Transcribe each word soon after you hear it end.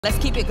Let's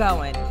keep it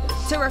going.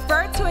 To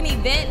refer to an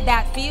event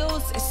that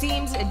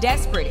seems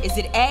desperate, is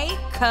it A,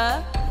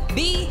 cuh,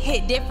 B,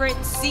 hit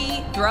different,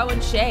 C, throwing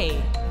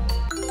shade?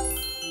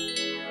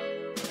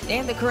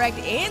 And the correct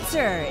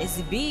answer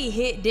is B,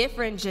 hit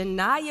different.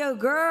 Janiyah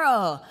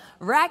Girl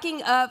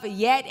racking up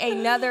yet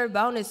another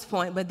bonus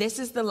point, but this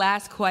is the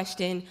last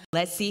question.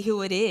 Let's see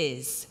who it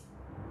is.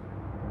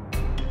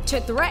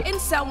 To threaten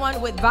someone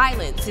with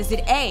violence, is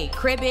it A,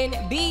 cribbing,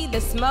 B,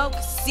 the smoke,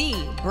 C,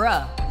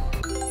 bruh?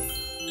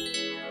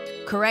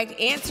 Correct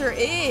answer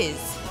is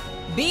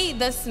B,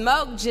 the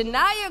smoke.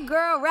 Janiyah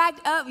Girl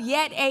racked up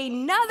yet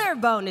another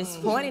bonus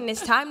point, and it's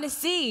time to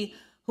see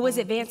who is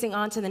advancing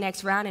on to the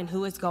next round and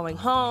who is going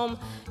home.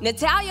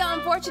 Natalia,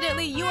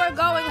 unfortunately, you are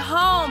going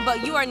home,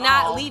 but you are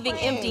not leaving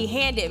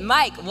empty-handed.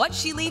 Mike, what's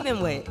she leaving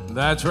with?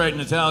 That's right,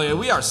 Natalia.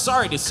 We are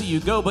sorry to see you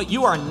go, but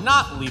you are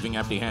not leaving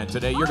empty-handed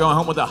today. You're going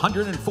home with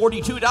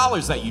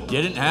 $142 that you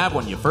didn't have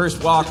when you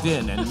first walked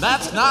in, and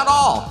that's not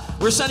all.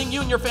 We're sending you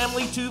and your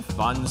family to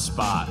Fun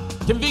Spot.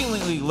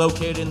 Conveniently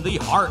located in the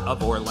heart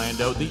of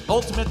Orlando, the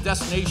ultimate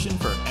destination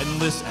for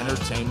endless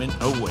entertainment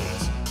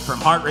awaits. From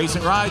heart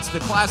racing rides to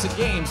classic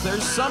games,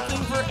 there's something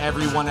for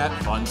everyone at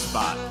Fun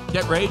Spot.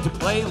 Get ready to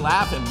play,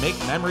 laugh, and make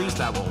memories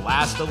that will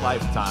last a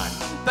lifetime.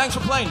 Thanks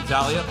for playing,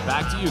 Natalia.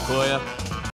 Back to you, Koya.